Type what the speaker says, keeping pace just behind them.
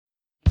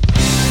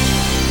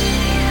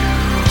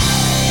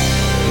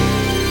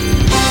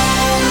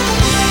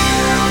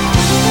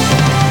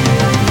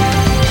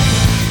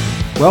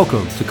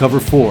Welcome to Cover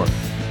 4.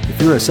 If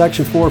you're a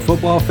Section 4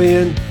 football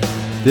fan,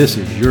 this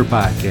is your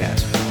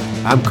podcast.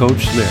 I'm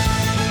Coach Smith,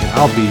 and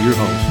I'll be your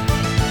host.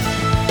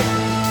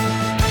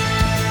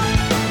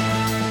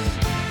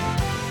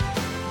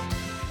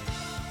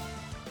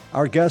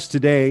 Our guests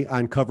today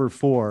on Cover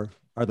 4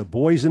 are the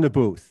boys in the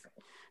booth.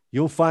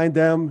 You'll find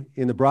them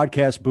in the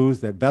broadcast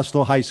booth at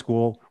Vestal High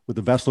School with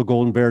the Vestal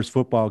Golden Bears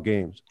football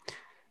games.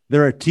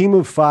 They're a team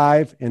of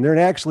 5, and they're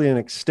actually an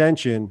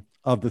extension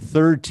of the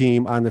third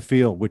team on the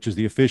field, which is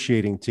the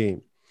officiating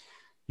team.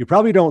 You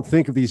probably don't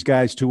think of these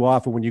guys too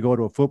often when you go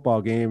to a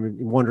football game and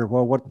you wonder,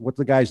 well, what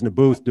the guys in the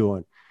booth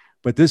doing?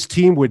 But this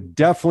team would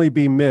definitely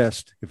be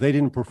missed if they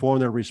didn't perform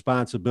their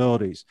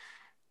responsibilities.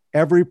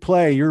 Every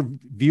play, you're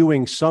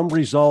viewing some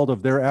result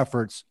of their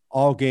efforts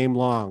all game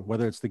long,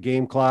 whether it's the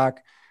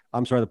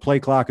play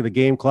clock or the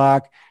game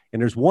clock.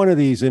 And there's one of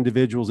these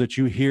individuals that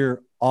you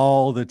hear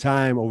all the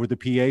time over the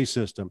PA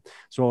system.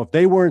 So if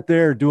they weren't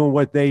there doing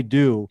what they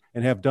do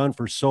and have done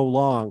for so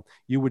long,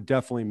 you would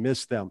definitely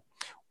miss them.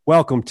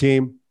 Welcome,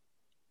 team.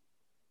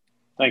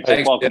 Thanks.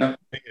 Welcome.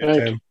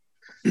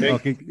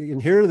 Okay,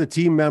 and here are the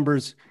team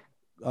members.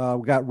 We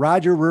got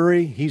Roger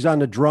Rury. He's on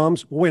the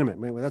drums. Wait a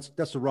minute.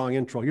 That's the wrong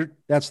intro.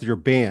 That's your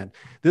band.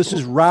 This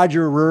is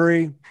Roger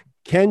Rury,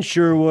 Ken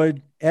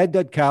Sherwood, Ed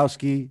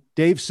Dudkowski,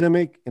 Dave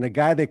Simic, and a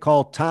guy they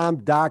call Tom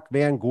Doc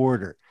Van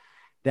Gorder.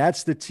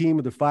 That's the team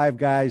of the 5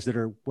 guys that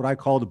are what I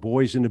call the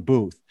boys in the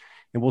booth.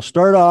 And we'll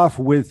start off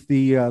with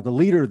the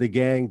leader of the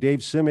gang, Dave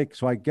Simic.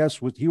 So I guess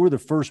you were the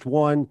first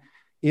one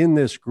in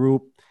this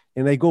group,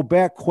 and they go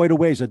back quite a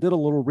ways. I did a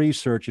little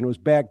research, and it was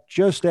back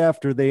just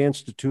after they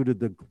instituted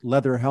the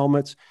leather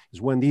helmets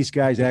is when these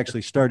guys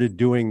actually started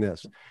doing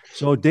this.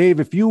 So Dave,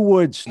 if you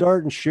would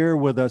start and share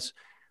with us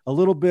a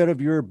little bit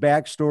of your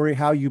backstory,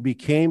 how you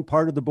became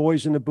part of the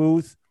boys in the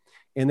booth,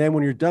 and then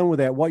when you're done with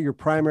that, what your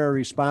primary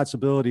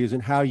responsibility is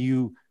and how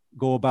you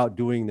go about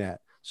doing that.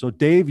 So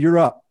Dave, you're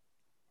up.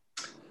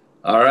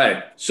 All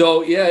right.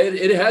 So yeah,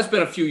 it has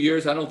been a few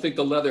years. I don't think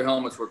the leather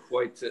helmets were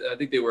quite, I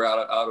think they were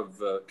out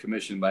of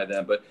commission by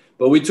then, but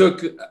I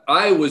took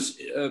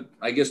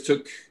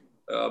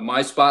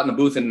my spot in the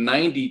booth in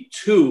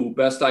 92,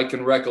 best I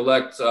can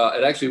recollect.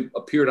 It actually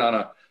appeared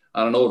on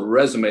an old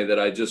resume that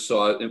I just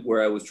saw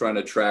where I was trying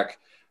to track.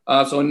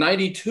 So in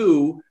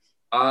 92,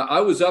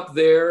 I was up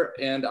there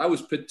and I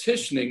was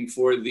petitioning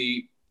for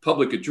the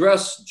public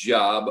address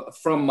job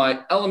from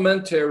my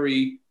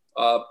elementary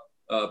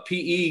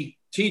PE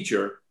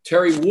teacher,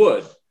 Terry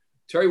Wood.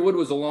 Terry Wood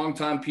was a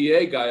longtime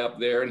PA guy up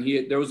there, and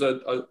there was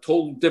a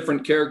total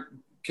different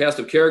cast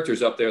of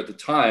characters up there at the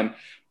time.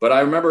 But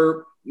I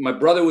remember my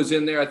brother was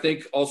in there, I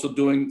think, also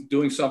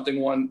doing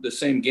something the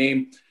same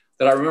game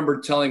that I remember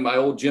telling my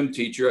old gym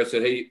teacher. I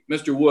said, "Hey,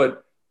 Mr. Wood,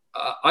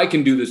 I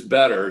can do this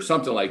better," or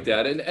something like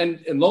that.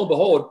 And lo and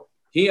behold,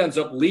 he ends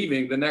up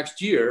leaving the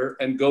next year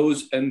and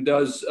goes and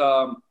does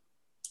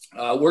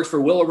works for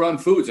Willow Run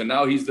Foods, and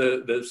now he's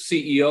the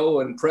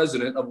CEO and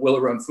president of Willow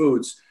Run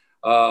Foods.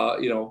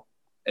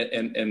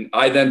 And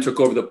I then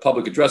took over the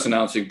public address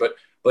announcing.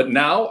 But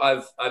now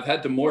I've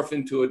had to morph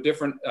into a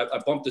different. I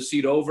bumped the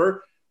seat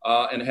over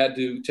and had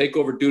to take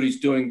over duties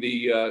doing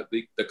the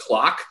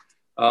clock.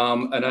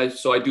 And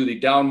I do the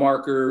down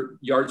marker,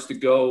 yards to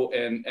go,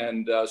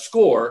 and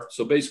score.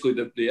 So basically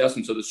the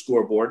essence of the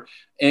scoreboard.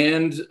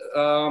 And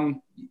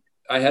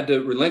I had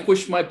to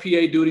relinquish my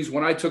PA duties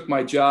when I took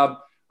my job,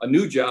 a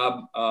new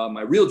job,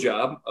 my real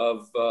job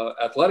of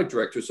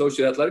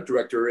associate athletic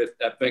director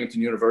at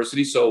Binghamton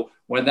University. So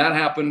when that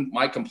happened,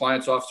 my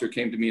compliance officer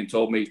came to me and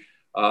told me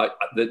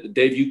that,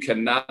 Dave, you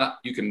can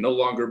no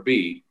longer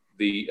be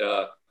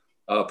the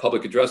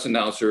public address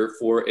announcer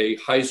for a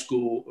high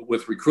school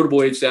with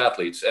recruitable aged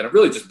athletes. And it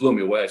really just blew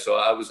me away. So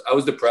I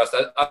was depressed.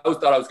 I always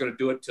thought I was going to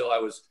do it till I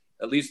was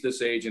at least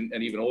this age and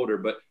even older,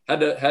 but had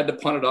to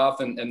punt it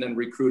off and then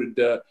recruited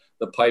the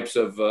pipes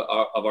of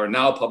our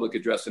now public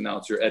address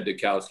announcer, Ed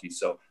Dudkowski.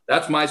 So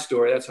that's my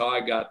story. That's how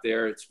I got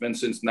there. It's been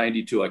since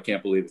 92. I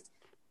can't believe it.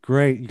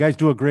 Great. You guys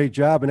do a great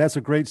job. And that's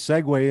a great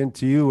segue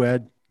into you,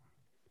 Ed.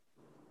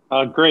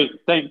 Great.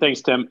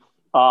 Thanks, Tim.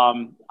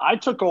 I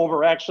took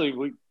over,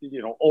 actually,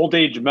 old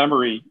age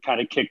memory kind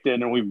of kicked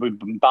in, and we've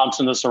been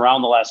bouncing this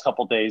around the last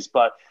couple of days,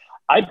 but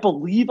I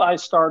believe I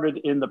started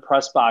in the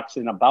press box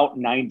in about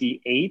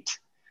 98.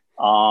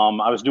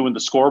 I was doing the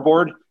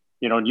scoreboard,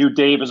 and you,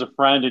 Dave, is a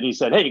friend, and he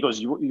said, "Hey," he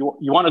goes, you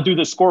want to do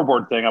this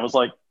scoreboard thing?" I was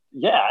like,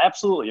 "Yeah,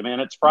 absolutely,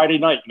 man. It's Friday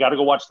night. You got to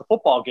go watch the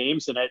football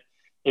games." And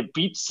it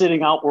beat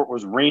sitting out where it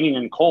was raining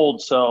and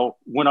cold. So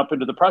went up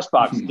into the press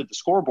box and did the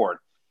scoreboard.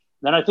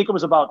 Then I think it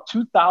was about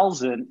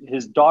 2000,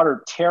 his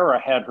daughter Tara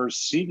had her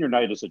senior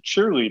night as a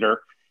cheerleader,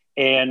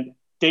 and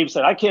Dave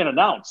said, "I can't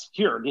announce."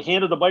 Here, he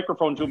handed the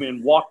microphone to me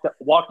and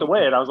walked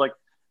away. And I was like,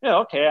 "Yeah,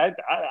 okay,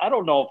 I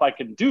don't know if I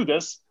can do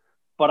this,"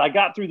 but I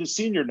got through the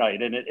senior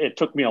night, and it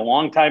took me a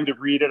long time to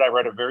read it. I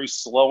read it very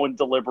slow and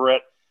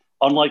deliberate,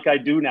 unlike I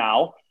do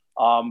now,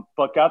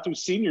 but got through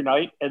senior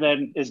night. And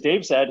then, as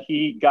Dave said,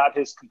 he got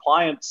his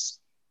compliance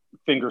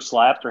finger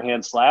slapped or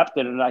hand slapped.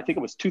 And I think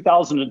it was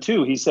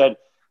 2002. He said,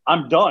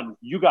 I'm done.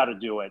 You got to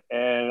do it.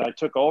 And I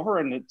took over,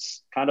 and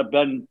it's kind of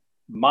been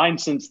mine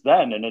since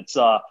then. And it's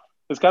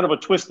kind of a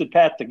twisted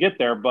path to get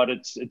there, but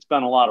it's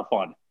been a lot of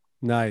fun.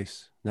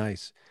 Nice.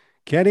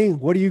 Kenny,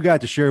 what do you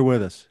got to share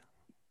with us?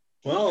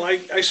 Well,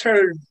 I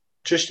started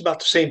just about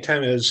the same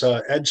time as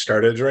Ed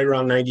started, right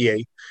around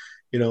 98.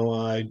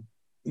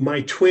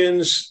 My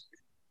twins,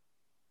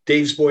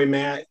 Dave's boy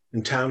Matt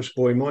and Tom's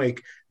boy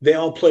Mike, they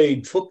all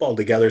played football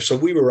together. So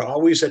we were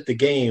always at the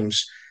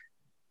games.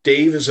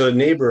 Dave is a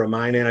neighbor of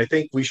mine, and I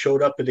think we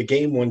showed up at the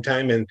game one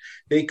time, and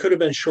they could have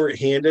been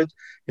shorthanded.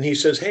 And he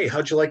says, "Hey,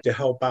 how'd you like to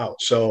help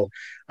out?" So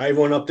I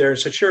went up there and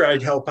said, "Sure,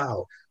 I'd help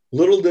out."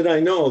 Little did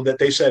I know that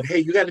they said, "Hey,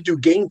 you got to do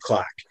game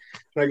clock."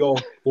 And I go,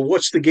 "Well,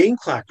 what's the game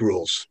clock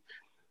rules?"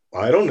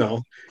 "I don't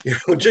know."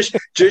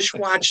 Just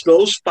watch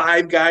those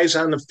 5 guys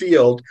on the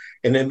field,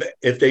 and then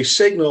if they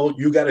signal,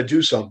 you got to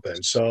do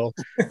something. So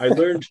I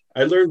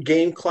learned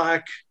game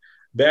clock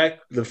back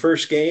the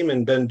first game,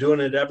 and been doing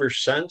it ever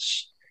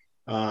since.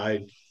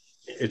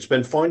 It's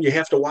been fun. You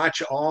have to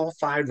watch all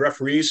 5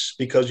 referees,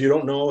 because you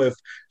don't know if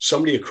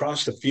somebody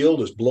across the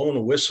field is blowing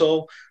a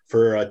whistle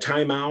for a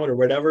timeout or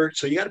whatever.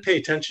 So you got to pay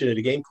attention to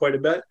the game quite a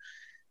bit.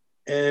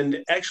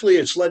 And actually,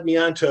 it's led me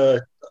on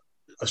to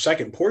a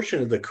second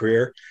portion of the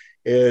career.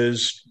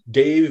 Is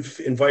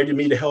Dave invited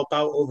me to help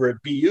out over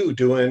at BU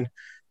doing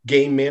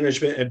game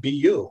management at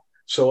BU.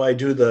 So I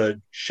do the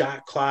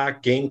shot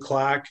clock, game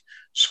clock,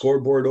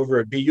 scoreboard over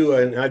at BU,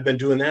 and I've been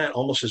doing that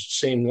almost the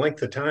same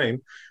length of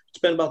time. It's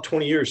been about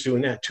 20 years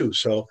doing that too.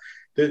 So,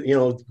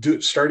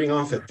 starting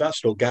off at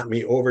Vestal got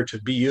me over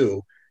to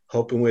BU,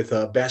 helping with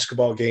a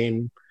basketball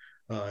game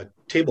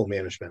table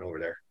management over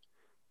there.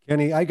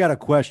 Kenny, I got a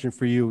question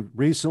for you.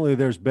 Recently,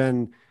 there's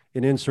been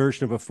an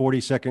insertion of a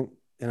 40-second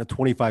and a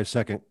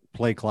 25-second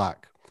play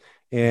clock.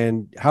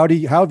 And how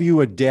have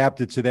you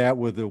adapted to that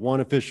with the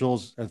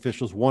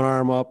officials one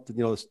arm up,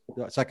 the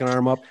second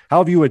arm up? How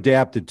have you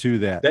adapted to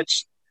that?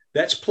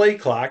 That's play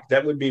clock.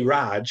 That would be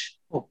Raj.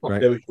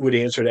 Right. That would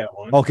answer that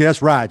one. Okay,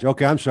 that's Raj.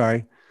 Okay, I'm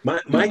sorry.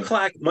 My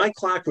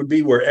clock would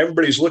be where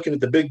everybody's looking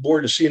at the big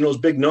board and seeing those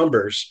big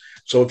numbers.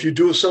 So if you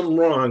do something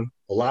wrong,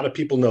 a lot of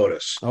people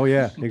notice. Oh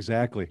yeah,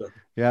 exactly.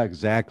 Yeah,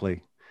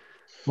 exactly.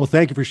 Well,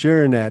 thank you for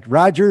sharing that.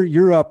 Roger,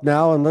 you're up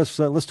now, and let's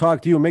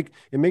talk to you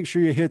and make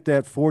sure you hit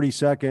that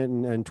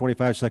 40-second and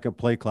 25-second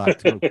play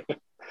clock.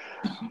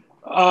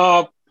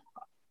 I'm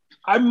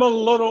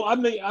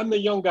the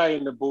young guy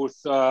in the booth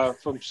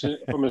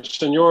from a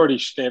seniority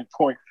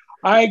standpoint.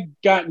 I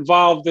got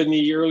involved in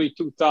the early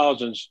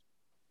 2000s.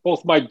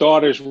 Both my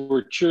daughters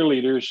were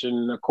cheerleaders,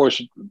 and of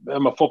course,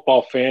 I'm a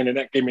football fan, and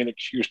that gave me an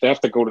excuse to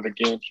have to go to the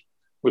games,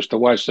 was to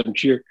watch them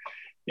cheer.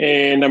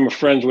 And I'm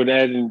friends with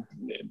Ed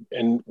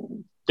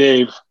and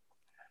Dave.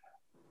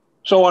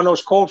 So on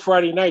those cold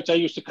Friday nights, I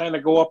used to kind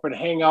of go up and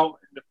hang out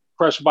in the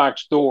press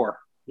box door.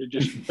 You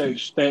just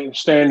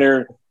stand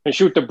there and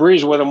shoot the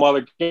breeze with them while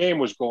the game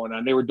was going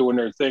on. They were doing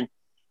their thing.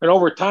 And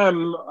over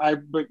time, I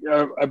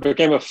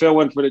became a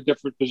fill-in for the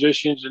different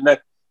positions. And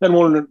then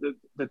when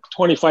the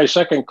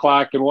 25-second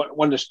clock, and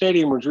when the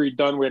stadium was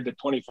redone, we had the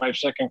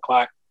 25-second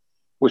clock,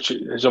 which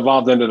has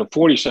evolved into the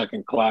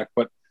 40-second clock.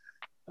 But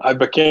I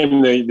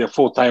became the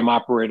full-time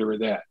operator of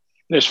that.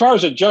 And as far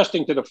as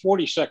adjusting to the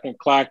 40-second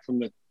clock from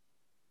the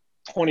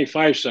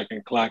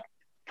 25-second clock,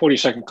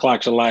 40-second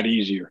clock's a lot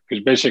easier,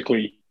 because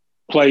basically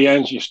play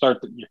ends, you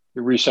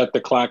reset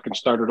the clock and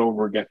start it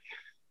over again.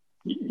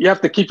 You have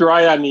to keep your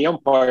eye on the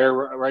umpire,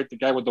 right? The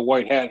guy with the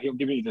white hat, he'll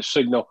give you the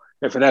signal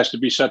if it has to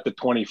be set to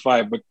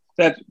 25. But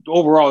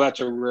overall,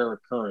 that's a rare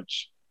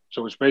occurrence.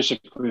 So it's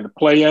basically the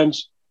play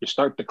ends, you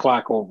start the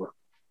clock over.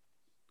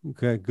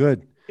 Okay,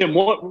 good. And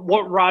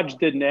what Raj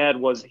didn't add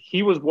was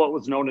he was what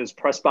was known as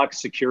press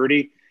box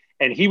security.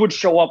 And he would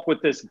show up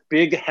with this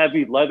big,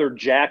 heavy leather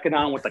jacket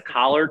on with the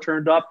collar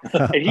turned up,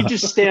 and he'd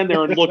just stand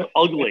there and look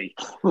ugly.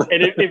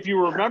 And if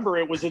you remember,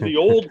 it was in the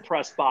old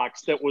press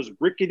box that was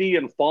rickety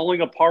and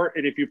falling apart.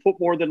 And if you put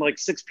more than like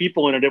 6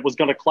 people in it, it was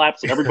going to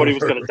collapse and everybody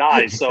was going to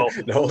die. So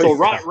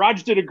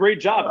Raj did a great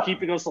job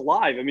keeping us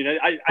alive. I mean,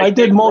 I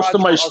did most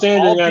of my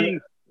standing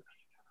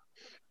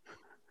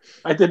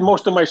I did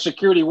most of my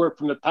security work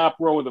from the top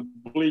row of the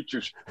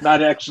bleachers,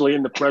 not actually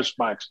in the press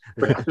box,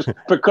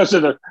 because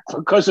of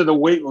the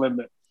weight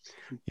limit.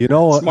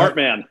 Smart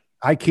man.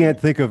 I can't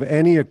think of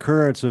any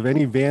occurrence of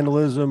any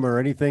vandalism or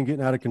anything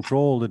getting out of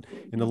control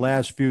in the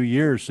last few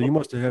years. So you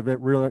must have it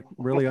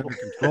really under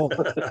control.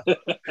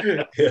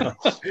 Yeah.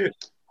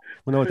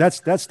 Well, no, that's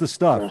the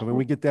stuff. I mean,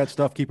 we get that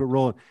stuff, keep it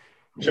rolling.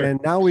 Sure.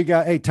 And now we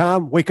got, hey,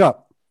 Tom, wake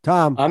up.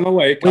 Tom. I'm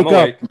awake. Wake up.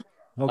 Okay,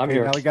 I'm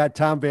here. Now we got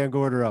Tom Van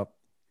Gorder up.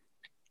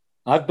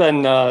 I've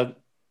been the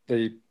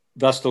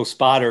Vestal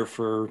spotter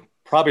for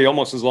probably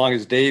almost as long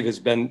as Dave has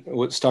been,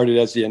 started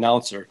as the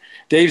announcer.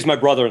 Dave's my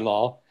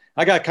brother-in-law.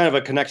 I got kind of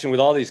a connection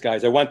with all these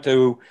guys. I went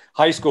to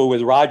high school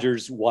with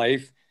Roger's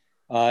wife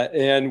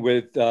and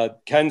with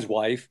Ken's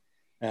wife.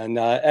 And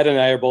Ed and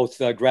I are both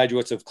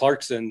graduates of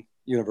Clarkson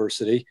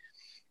University.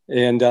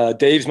 And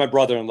Dave's my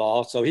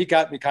brother-in-law. So he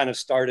got me kind of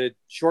started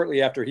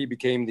shortly after he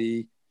became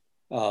the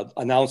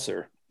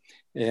announcer.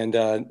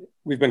 And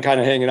we've been kind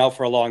of hanging out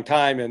for a long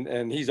time,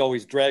 and he's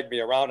always dragged me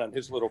around on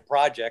his little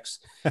projects.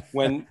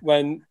 When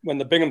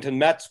the Binghamton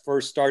Mets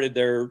first started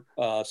their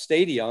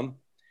stadium,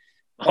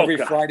 every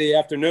Friday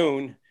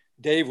afternoon,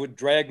 Dave would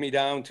drag me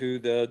down to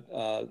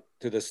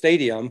the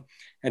stadium,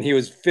 and he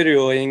was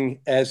videoing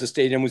as the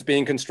stadium was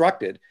being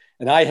constructed.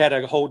 And I had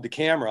to hold the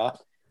camera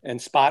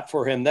and spot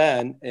for him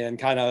then. And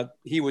kind of,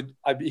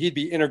 he'd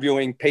be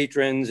interviewing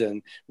patrons,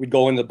 and we'd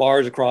go in the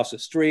bars across the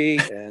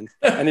street and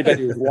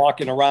anybody who was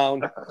walking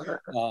around.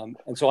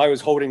 And so I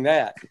was holding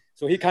that.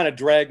 So he kind of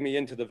dragged me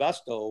into the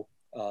Vesto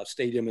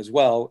stadium as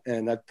well.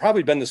 And I've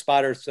probably been the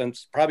spotter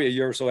since probably a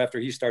year or so after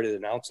he started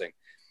announcing.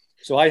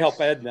 So I help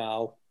Ed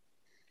now.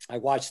 I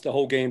watched the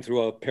whole game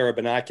through a pair of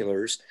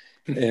binoculars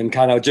and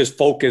kind of just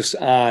focus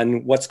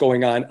on what's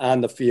going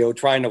on the field,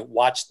 trying to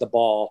watch the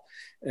ball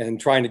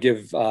and trying to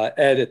give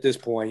Ed at this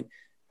point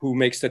who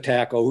makes the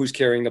tackle, who's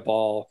carrying the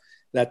ball,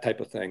 that type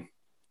of thing.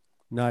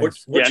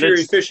 Nice. What's your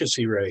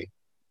efficiency, Ray?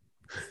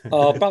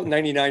 About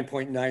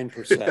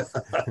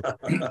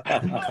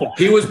 99.9%.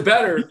 He was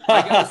better.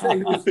 I gotta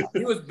say,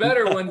 he was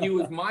better when he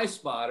was my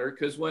spotter,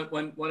 because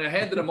when I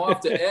handed him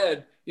off to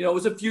Ed, you know, it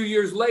was a few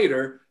years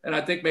later, and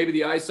I think maybe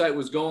the eyesight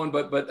was going,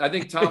 but I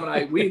think Tom and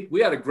I we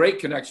had a great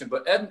connection.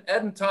 But Ed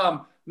and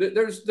Tom,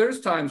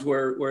 there's times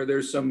where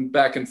there's some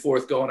back and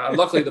forth going on.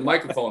 Luckily, the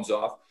microphone's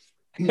off.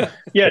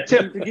 Yeah,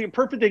 Tim,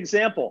 perfect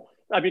example.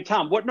 I mean,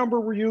 Tom, what number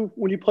were you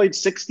when you played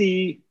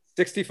 60?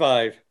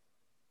 65.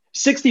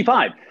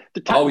 65.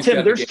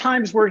 Tim, there's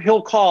times where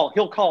he'll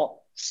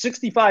call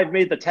 65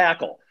 made the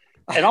tackle.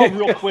 And I'll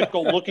real quick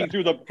go looking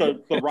through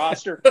the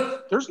roster.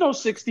 There's no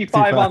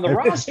 65 on the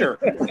roster.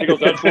 He goes,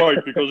 that's right,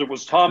 because it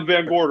was Tom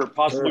Van Gorder,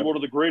 possibly one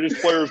of the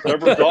greatest players to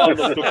ever don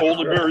the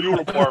Golden Bear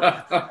uniform.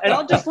 And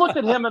I'll just look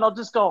at him and I'll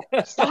just go,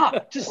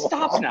 stop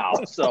now.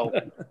 So,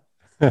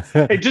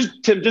 hey,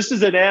 Tim, just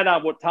as an add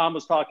on what Tom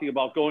was talking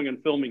about going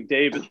and filming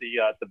Dave at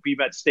the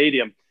BMET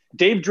Stadium.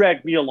 Dave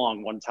dragged me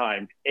along one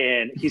time,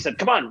 and he said,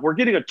 come on, we're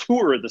getting a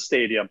tour of the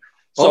stadium.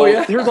 So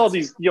here's all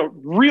these,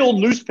 real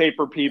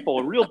newspaper people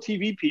and real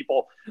TV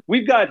people.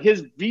 We've got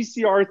his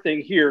VCR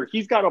thing here.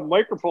 He's got a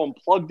microphone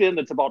plugged in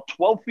that's about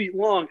 12 feet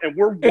long, and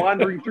we're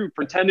wandering through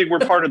pretending we're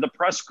part of the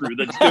press crew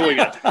that's doing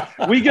it.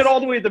 We get all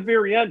the way at the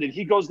very end, and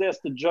he goes to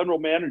ask the general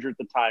manager at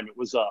the time. It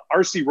was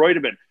R.C.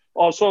 Reutemann.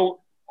 Oh,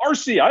 so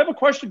RC, I have a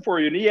question for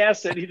you. And he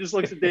asks it. He just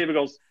looks at Dave and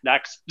goes,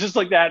 next. Just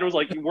like that. It was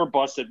like, we're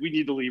busted. We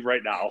need to leave right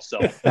now. So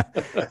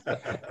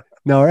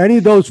now, are any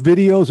of those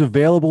videos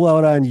available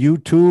out on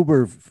YouTube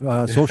or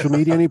social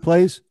media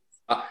anyplace?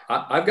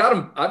 I've got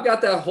them. I've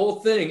got that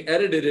whole thing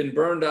edited and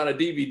burned on a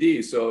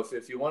DVD. So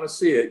if you want to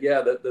see it,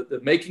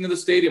 the making of the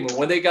stadium, and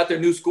when they got their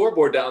new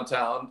scoreboard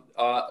downtown,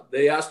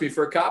 they asked me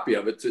for a copy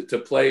of it to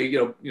play,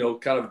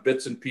 kind of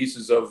bits and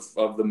pieces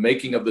of the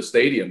making of the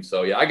stadium.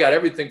 So I got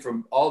everything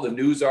from all the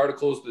news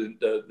articles, the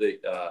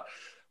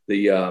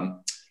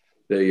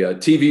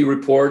TV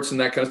reports and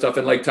that kind of stuff.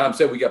 And like Tom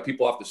said, we got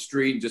people off the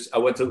street. I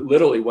went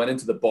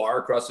into the bar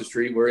across the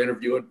street. We're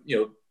interviewing,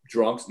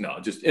 drunks. No,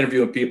 just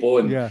interviewing people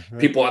and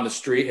people on the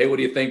street. Hey, what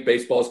do you think?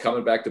 Baseball's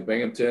coming back to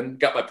Binghamton.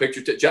 Got my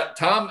picture.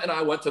 Tom and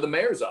I went to the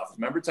mayor's office.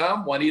 Remember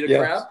Tom? Juanita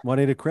Crab?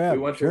 Juanita Crab. We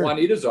went to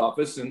Juanita's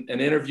office and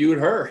interviewed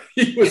her.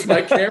 He was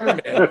my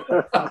cameraman.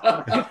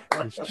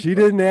 She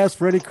didn't ask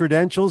for any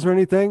credentials or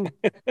anything?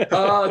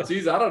 Oh,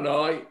 geez, I don't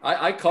know.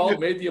 I called,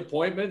 made the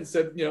appointment and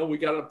said, we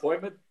got an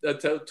appointment.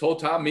 Told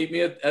Tom, meet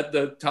me at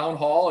the town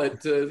hall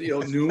at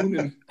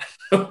noon.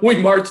 And we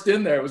marched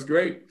in there. It was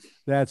great.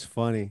 That's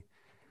funny.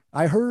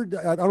 I heard,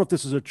 I don't know if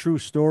this is a true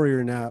story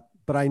or not,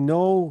 but I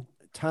know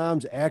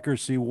Tom's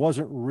accuracy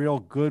wasn't real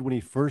good when he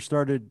first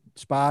started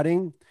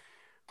spotting,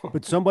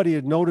 but somebody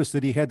had noticed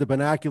that he had the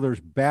binoculars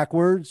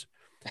backwards.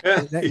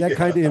 That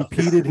kind of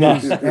impeded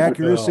his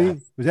accuracy. No.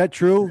 Was that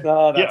true?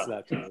 No, that's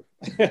not true.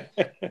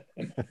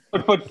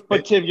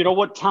 but Tim, you know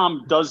what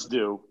Tom does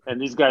do, and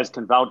these guys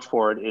can vouch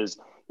for it, is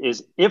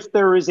if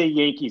there is a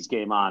Yankees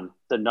game on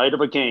the night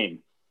of a game,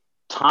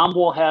 Tom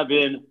will have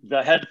in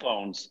the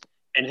headphones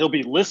and he'll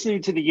be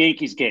listening to the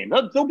Yankees game.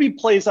 There'll be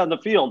plays on the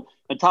field,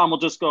 and Tom will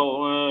just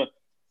go,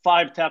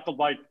 5 tackled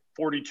by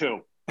 42.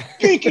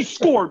 Yankees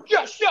scored.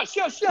 Yes.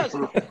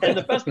 And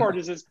the best part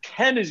is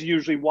Ken is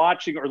usually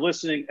watching or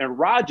listening, and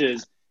Raj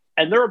is,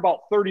 and they're about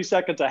 30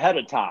 seconds ahead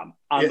of Tom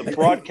on the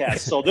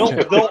broadcast. So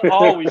they'll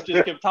always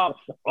just give Tom,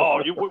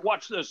 you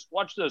watch this.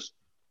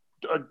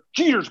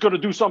 Jeter's going to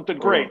do something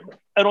great.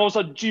 And all of a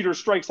sudden Jeter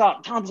strikes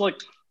out. Tom's like,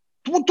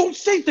 well, don't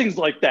say things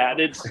like that.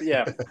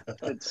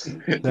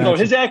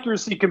 His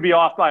accuracy can be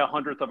off by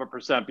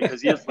 100%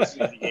 because he is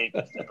listening to the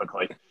Yankees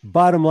typically.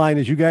 Bottom line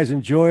is you guys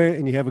enjoy it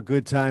and you have a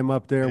good time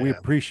up there. Yeah. We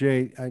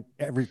appreciate,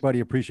 everybody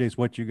appreciates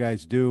what you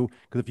guys do.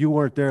 Because if you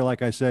weren't there,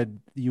 like I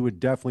said, you would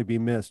definitely be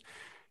missed.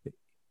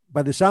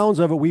 By the sounds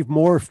of it, we've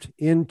morphed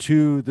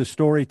into the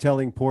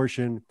storytelling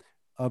portion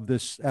of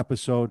this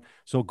episode.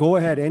 So go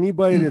ahead.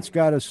 Anybody that's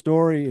got a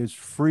story is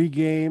free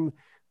game.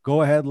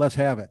 Go ahead. Let's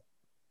have it.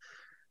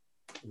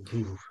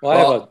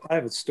 Well, I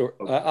have a story.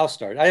 I'll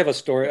start. I have a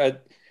story.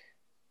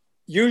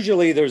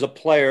 Usually there's a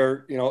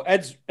player,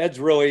 Ed's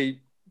really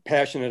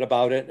passionate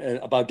about it and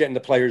about getting the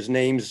players'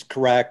 names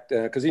correct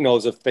because he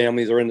knows if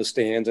families are in the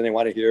stands and they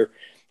want to hear.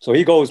 So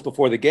he goes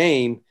before the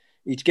game.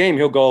 Each game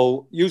he'll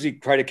go usually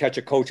try to catch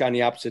a coach on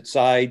the opposite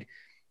side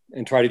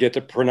and try to get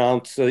the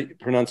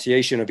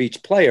pronunciation of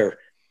each player.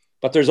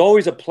 But there's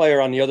always a player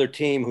on the other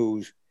team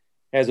who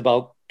has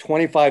about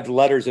 25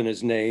 letters in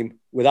his name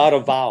without a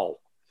vowel.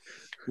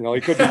 You know,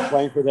 he could be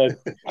playing for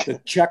the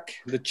Czech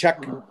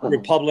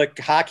Republic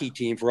hockey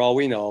team for all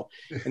we know.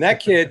 And that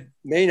kid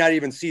may not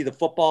even see the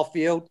football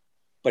field,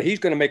 but he's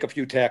going to make a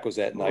few tackles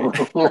that night.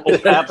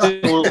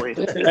 Absolutely.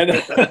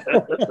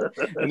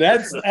 and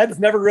that's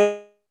never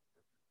really.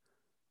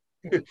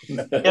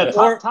 Yeah,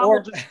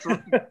 Tom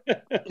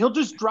he'll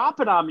just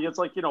drop it on me. It's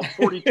like,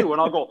 42, and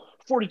I'll go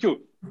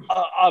 42.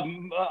 I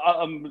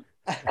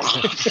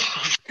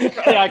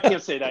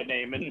can't say that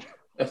name. And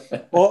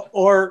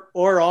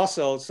or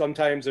also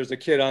sometimes there's a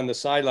kid on the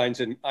sidelines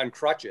on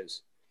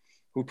crutches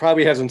who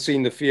probably hasn't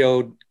seen the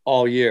field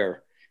all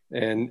year,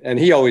 and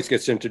he always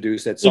gets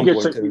introduced at some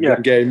point in the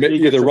game,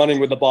 either running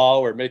with the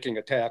ball or making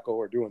a tackle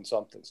or doing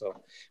something. So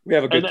we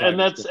have a good time.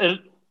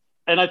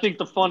 And I think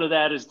the fun of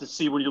that is to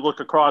see when you look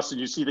across and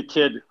you see the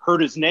kid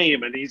heard his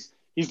name and he's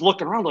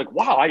looking around like,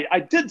 wow, I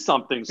did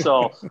something.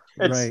 So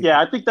it's, right.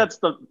 Yeah, I think that's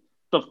the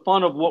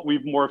fun of what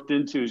we've morphed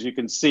into. As you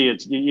can see,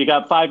 it's, you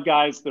got 5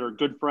 guys that are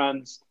good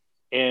friends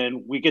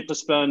and we get to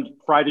spend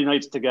Friday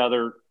nights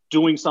together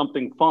doing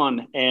something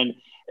fun. And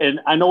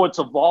I know it's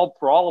evolved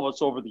for all of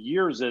us over the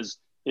years is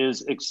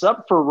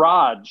except for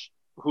Raj,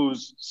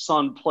 whose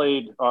son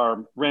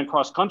ran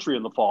cross country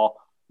in the fall,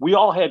 we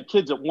all had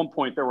kids at one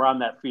point that were on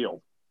that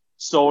field.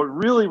 So it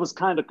really was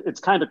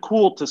it's kind of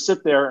cool to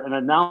sit there and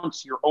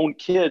announce your own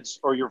kids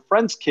or your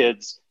friends'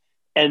 kids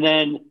and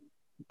then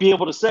be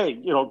able to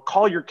say,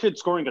 call your kid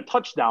scoring a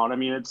touchdown. I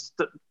mean, it's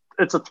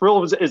a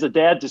thrill as a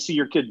dad to see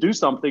your kid do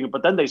something,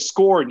 but then they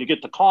score and you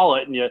get to call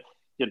it and you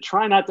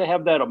try not to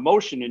have that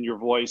emotion in your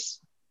voice.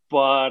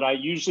 But I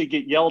usually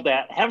get yelled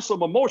at, have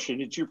some emotion.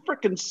 It's your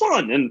freaking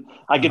son. And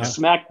I get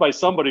smacked by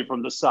somebody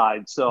from the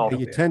side. So, I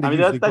think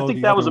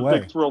that was a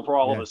big thrill for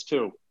all of us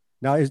too.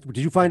 Now, did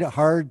you find it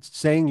hard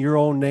saying your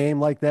own name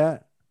like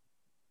that?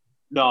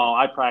 No,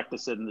 I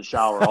practice it in the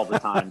shower all the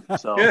time.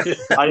 So,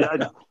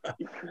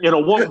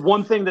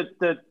 one thing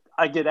that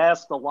I get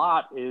asked a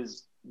lot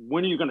is,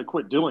 when are you going to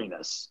quit doing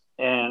this?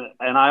 And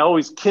I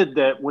always kid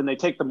that when they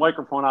take the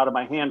microphone out of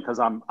my hand because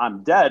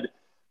I'm dead.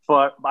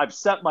 But I've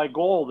set my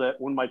goal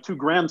that when my 2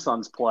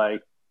 grandsons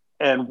play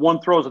and one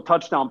throws a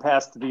touchdown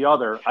pass to the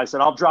other, I said,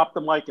 I'll drop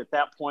the mic at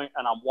that point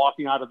and I'm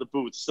walking out of the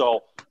booth.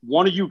 So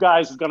one of you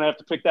guys is going to have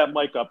to pick that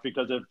mic up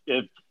because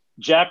if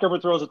Jack ever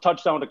throws a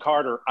touchdown to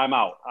Carter, I'm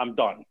out. I'm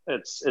done.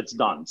 It's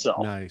done. So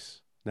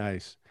nice.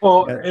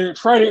 Well, and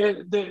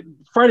Friday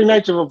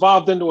nights have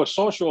evolved into a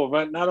social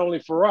event, not only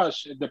for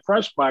us in the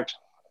press box,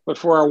 but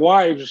for our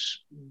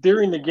wives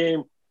during the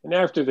game and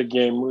after the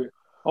game. We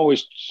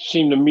always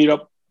seem to meet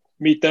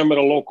them at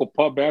a local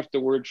pub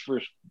afterwards for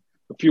a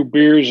few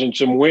beers and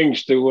some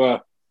wings to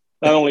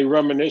not only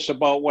reminisce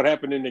about what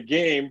happened in the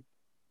game,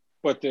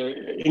 but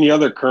any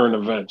other current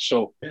events.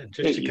 So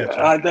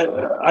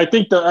I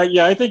think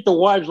the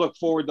wives look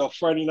forward to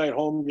Friday night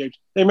home games.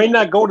 They may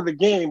not go to the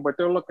game, but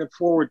they're looking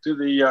forward to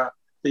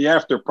the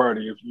after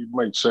party, if you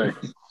might say.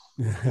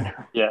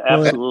 Yeah,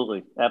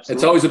 absolutely.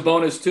 It's always a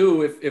bonus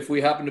too if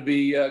we happen to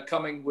be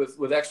coming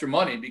with extra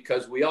money,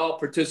 because we all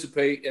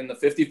participate in the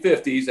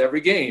 50-50s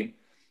every game.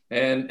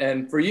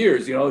 And for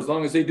years, as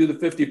long as they do the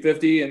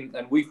 50-50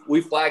 and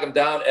we flag them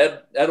down,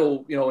 Ed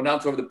will,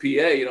 announce over the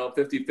PA,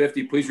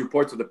 50-50, please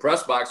report to the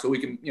press box so we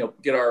can,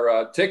 get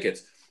our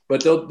tickets.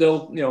 But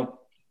they'll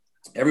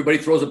everybody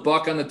throws a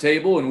buck on the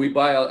table and we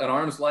buy an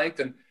arm's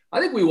length. And I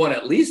think we won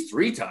at least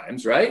 3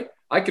 times, right?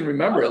 I can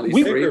remember at least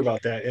 3. We heard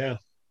about that, yeah.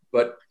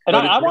 But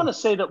I want to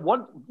say that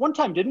one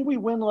time, didn't we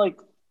win like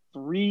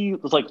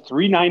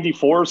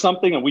 394 or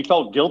something, and we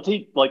felt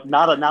guilty like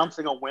not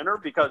announcing a winner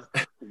because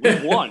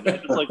we won.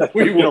 It's like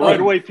right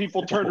away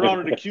people turned around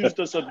and accused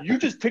us of, you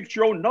just picked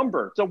your own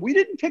number. So we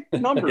didn't pick the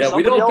number. Yeah,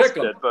 somebody we don't else pick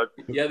them. Did, but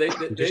yeah,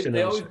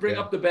 they always bring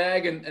up the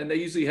bag and they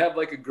usually have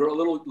like a girl,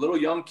 little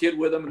young kid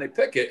with them, and they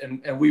pick it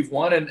and we've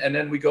won and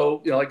then we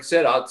go, like I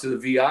said, out to the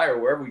VI or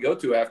wherever we go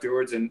to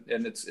afterwards and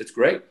it's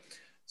great.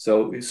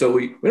 So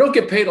we don't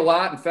get paid a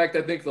lot. In fact,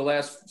 I think the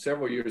last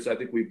several years, I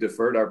think we've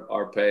deferred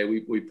our pay.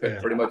 We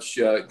pretty much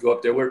go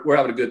up there. We're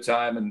having a good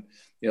time. And,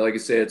 like I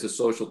say, it's a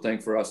social thing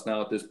for us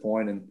now at this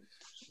point. And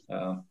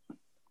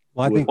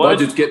I think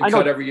budget's getting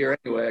cut every year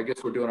anyway. I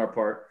guess we're doing our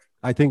part.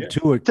 I think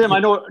too. Tim, I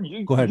know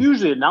you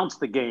usually announce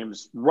the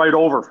games right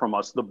over from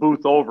us, the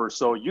booth over.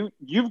 So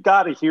you've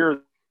got to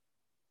hear.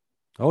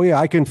 Oh, yeah.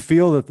 I can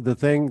feel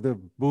the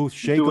booth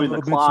shake a little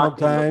bit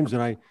sometimes.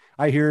 And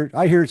I hear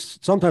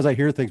sometimes I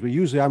hear things, but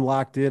usually I'm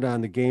locked in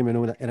on the game,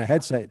 and in a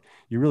headset,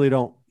 you really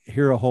don't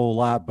hear a whole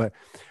lot. But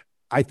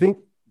I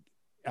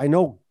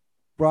know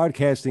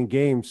broadcasting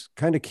games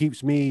kind of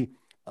keeps me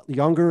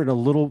younger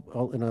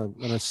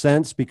in a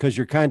sense, because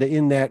you're kind of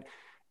in that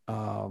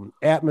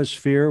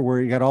atmosphere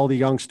where you got all the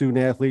young student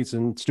athletes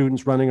and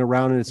students running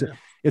around, and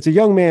it's a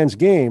young man's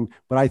game,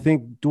 but I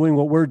think doing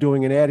what we're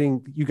doing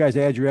and you guys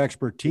add your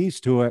expertise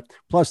to it.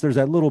 Plus there's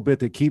that little bit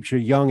that keeps you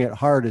young at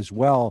heart as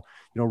well,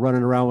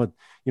 running around with,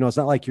 it's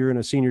not like you're in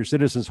a senior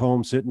citizens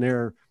home sitting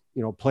there,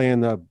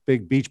 playing the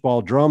big beach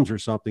ball drums or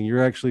something.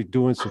 You're actually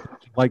doing something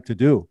you like to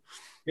do.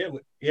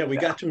 Yeah. We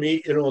got to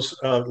meet,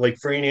 like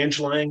Fran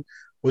Angeline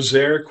was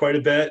there quite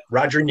a bit.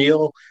 Roger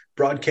Neal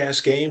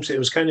broadcast games. It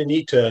was kind of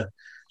neat to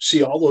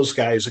see all those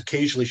guys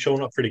occasionally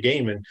showing up for the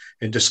game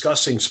and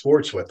discussing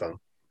sports with them.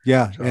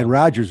 Yeah. So. And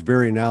Roger's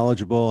very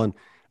knowledgeable. And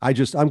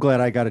I'm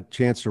glad I got a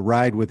chance to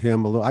ride with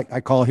him a little. I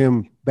call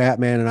him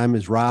Batman and I'm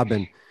his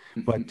Robin,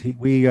 but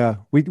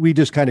we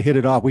just kind of hit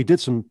it off. We did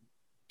some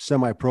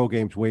semi-pro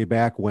games way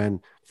back when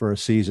for a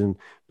season,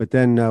 but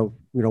then,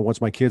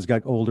 once my kids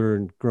got older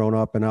and grown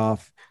up and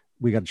off,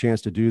 we got a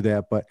chance to do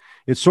that. But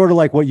it's sort of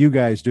like what you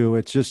guys do.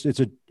 It's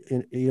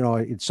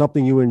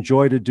something you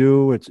enjoy to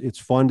do. It's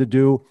fun to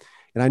do.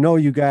 And I know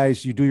you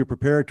guys, you do your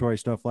preparatory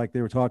stuff like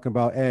they were talking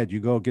about, Ed. You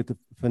go get the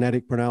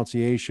phonetic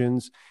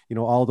pronunciations,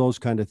 all those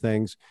kind of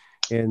things.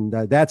 And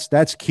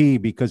that's key,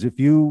 because if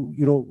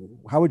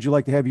how would you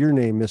like to have your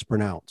name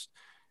mispronounced?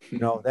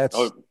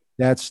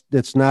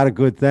 That's not a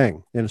good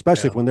thing. And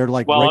especially when they're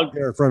right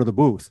there in front of the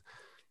booth.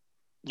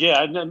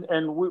 Yeah.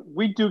 And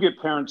we do get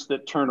parents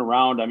that turn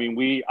around. I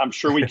mean, I'm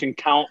sure we can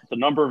count the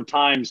number of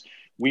times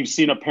we've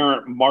seen a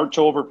parent march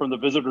over from the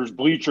visitors'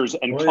 bleachers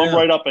and come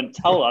right up and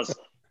tell us,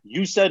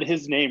 you said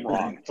his name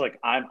wrong. It's like,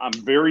 I'm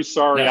very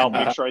sorry. I'll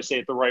make sure I say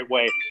it the right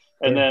way.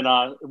 And then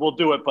we'll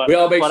do it. But we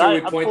all make sure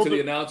we point to the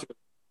announcer.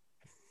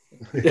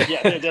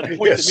 Yeah, they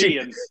point to me.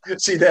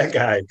 And see that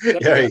guy.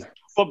 Yeah.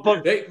 But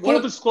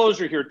full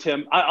disclosure here,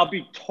 Tim, I'll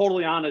be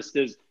totally honest,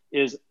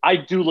 is I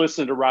do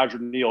listen to Roger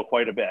Neal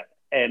quite a bit.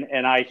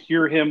 And I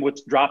hear him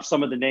drop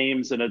some of the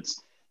names. And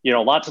it's,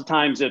 lots of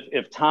times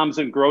if Tom's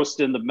engrossed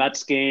in the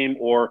Mets game,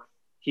 or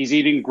he's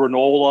eating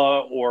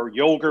granola or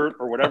yogurt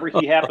or whatever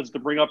he happens to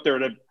bring up there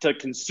to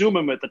consume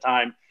him at the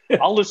time,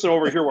 I'll listen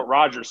over here what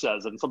Roger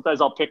says. And sometimes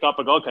I'll pick up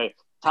and go, okay,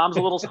 Tom's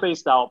a little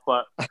spaced out.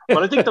 But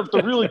I think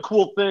the really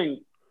cool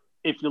thing,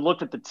 if you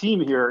look at the team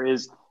here,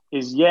 is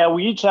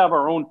we each have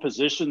our own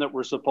position that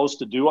we're supposed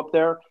to do up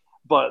there.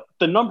 But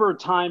the number of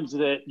times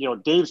that,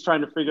 Dave's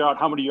trying to figure out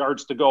how many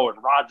yards to go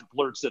and Roger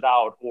blurts it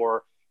out,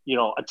 or,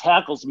 a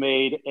tackle's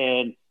made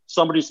and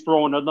somebody's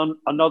throwing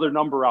another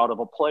number out of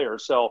a player.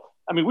 So,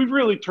 I mean, we've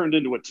really turned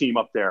into a team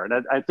up there.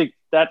 And I think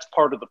that's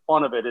part of the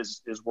fun of it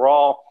is we're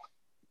all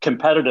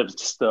competitive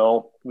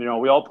still. We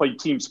all play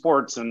team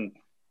sports, and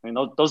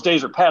those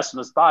days are passing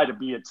us by to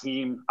be a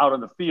team out on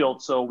the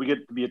field. So we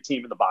get to be a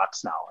team in the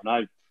box now.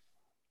 And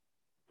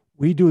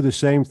we do the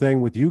same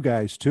thing with you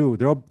guys too.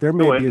 There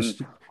may be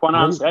quite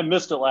honestly, I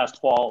missed it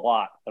last fall a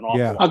lot.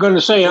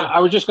 I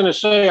was just going to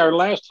say our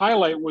last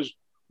highlight was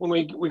when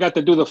we got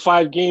to do the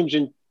 5 games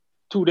in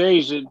 2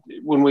 days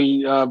when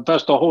we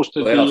Vestal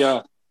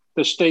hosted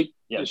the state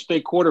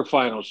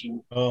quarterfinals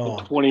in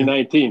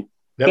 2019.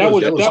 That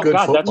was good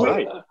football. That's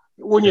right.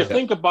 When you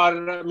think about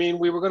it, I mean,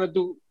 we were going to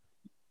do.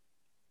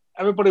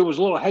 Everybody was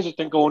a little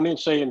hesitant going in,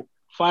 saying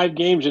 5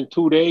 games in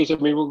 2 days. I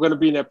mean, we're going to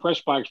be in that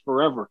press box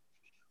forever.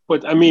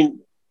 But I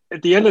mean,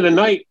 at the end of the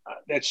night,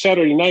 that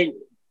Saturday night,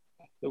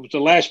 it was the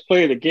last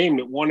play of the game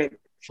that won it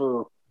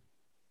for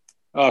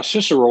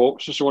Cicero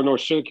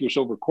North Syracuse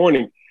over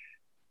Corning.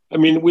 I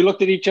mean, we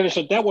looked at each other and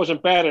said that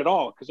wasn't bad at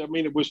all, because I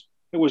mean, it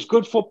was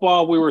good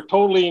football. We were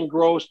totally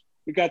engrossed.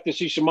 We got to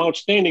see some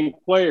outstanding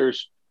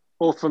players,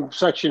 both from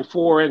Section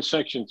 4 and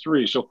Section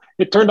 3. So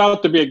it turned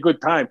out to be a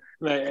good time.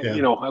 We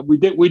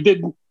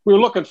were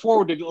looking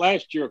forward to it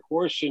last year, of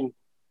course, and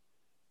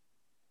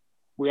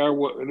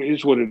it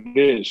is what it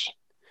is.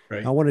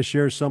 Right. I want to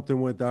share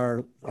something with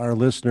our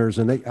listeners,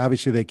 and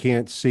they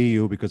can't see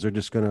you because they're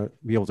just going to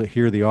be able to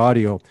hear the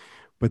audio,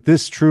 but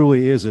this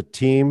truly is a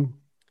team,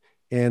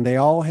 and they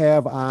all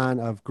have on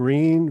a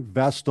green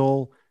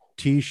Vestal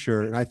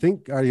T-shirt. And I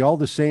think, are they all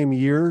the same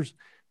years?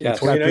 Yeah,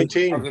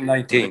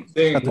 2019.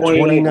 The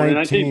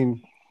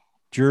 2019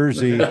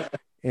 jersey.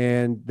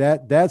 And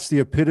that's the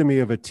epitome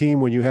of a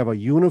team when you have a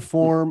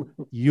uniform.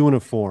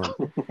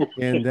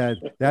 And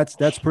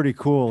that's pretty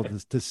cool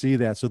to see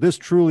that. So this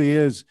truly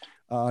is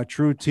a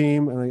true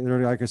team.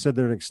 And like I said,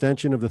 they're an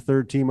extension of the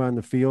third team on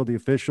the field, the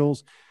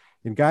officials.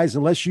 And guys,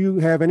 unless you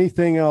have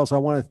anything else, I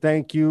want to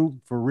thank you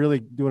for really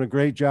doing a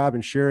great job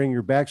and sharing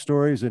your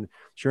backstories and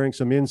sharing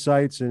some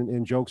insights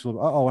and jokes.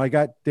 I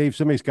got Dave.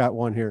 Somebody's got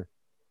one here.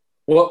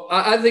 Well,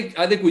 I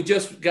think we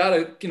just got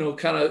to,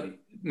 kind of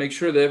make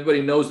sure that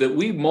everybody knows that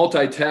we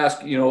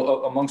multitask,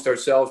 amongst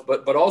ourselves,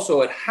 but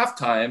also at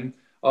halftime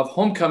of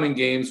homecoming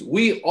games,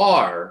 we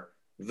are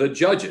the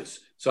judges.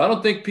 So I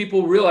don't think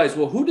people realize,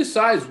 well, who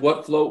decides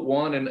what float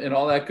won and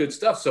all that good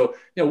stuff. So,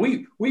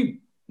 we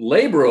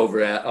labor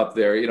up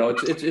there,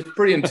 it's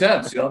pretty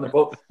intense.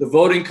 The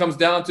voting comes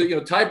down to,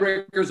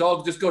 tiebreakers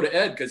all just go to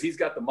Ed because he's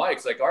got the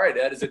mics. Like, all right,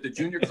 Ed, is it the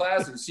junior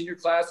class or the senior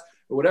class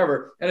or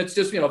whatever? And it's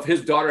just, if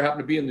his daughter happened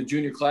to be in the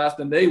junior class,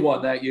 then they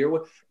won that year.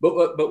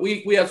 But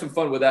we have some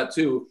fun with that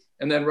too.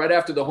 And then right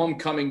after the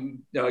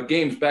homecoming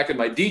games back in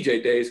my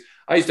DJ days,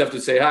 I used to have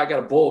to say, I got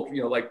a bowl,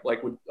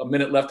 like with a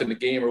minute left in the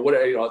game or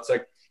whatever. It's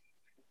like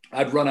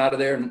I'd run out of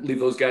there and leave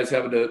those guys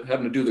having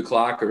to do the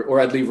clock, or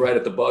I'd leave right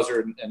at the buzzer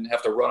and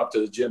have to run up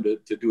to the gym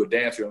to do a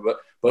dance.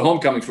 But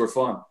homecomings were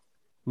fun.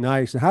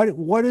 Nice.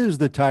 What is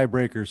the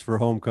tiebreakers for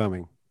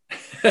homecoming?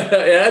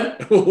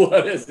 Ed,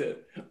 what is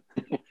it?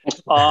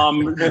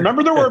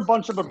 Remember there were a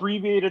bunch of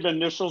abbreviated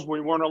initials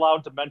we weren't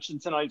allowed to mention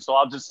tonight, so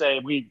I'll just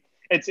say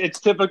it's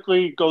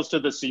typically goes to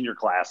the senior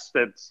class.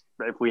 That's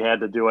if we had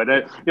to do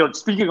it.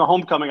 Speaking of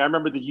homecoming, I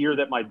remember the year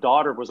that my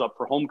daughter was up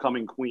for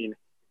homecoming queen,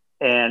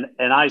 and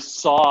I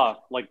saw,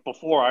 like,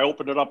 before I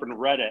opened it up and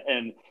read it,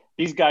 and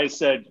these guys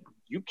said,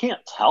 "You can't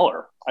tell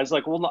her." I was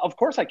like, "Well, no, of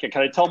course I can.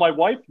 Can I tell my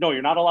wife?" "No,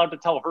 you're not allowed to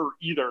tell her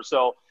either."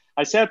 So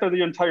I sat there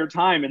the entire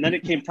time, and then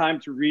it came time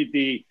to read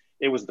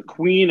it was the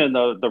queen and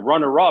the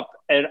runner-up,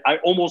 and I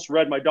almost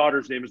read my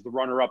daughter's name as the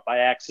runner-up by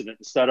accident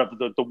instead of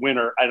the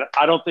winner. And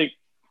I don't think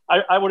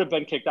I would have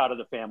been kicked out of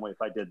the family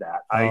if I did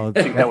that. I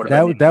think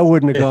that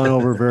wouldn't have gone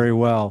over very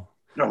well.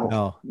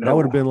 No. That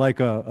would have been like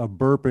a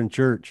burp in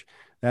church.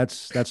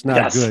 That's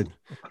not good.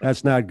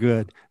 That's not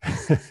good.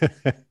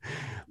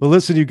 Well,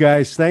 listen, you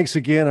guys, thanks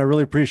again. I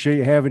really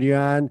appreciate having you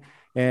on,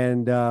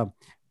 and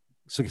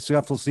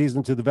successful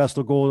season to the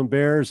Vestal Golden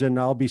Bears. And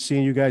I'll be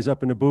seeing you guys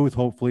up in the booth,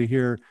 hopefully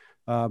here.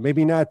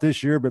 Maybe not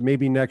this year, but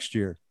maybe next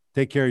year.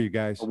 Take care, you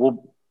guys. We'll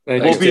be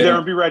there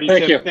and be ready.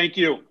 Thank Tim. you. Thank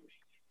you.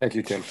 Thank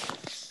you, Tim.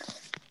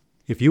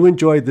 If you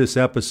enjoyed this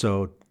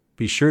episode,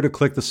 be sure to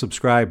click the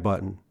subscribe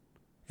button.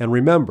 And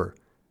remember,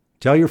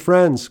 tell your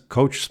friends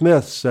Coach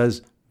Smith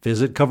says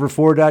visit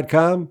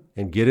cover4.com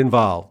and get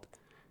involved.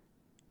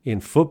 In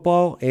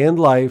football and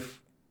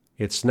life,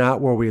 it's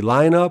not where we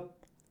line up,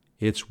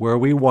 it's where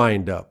we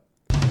wind up.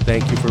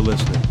 Thank you for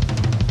listening.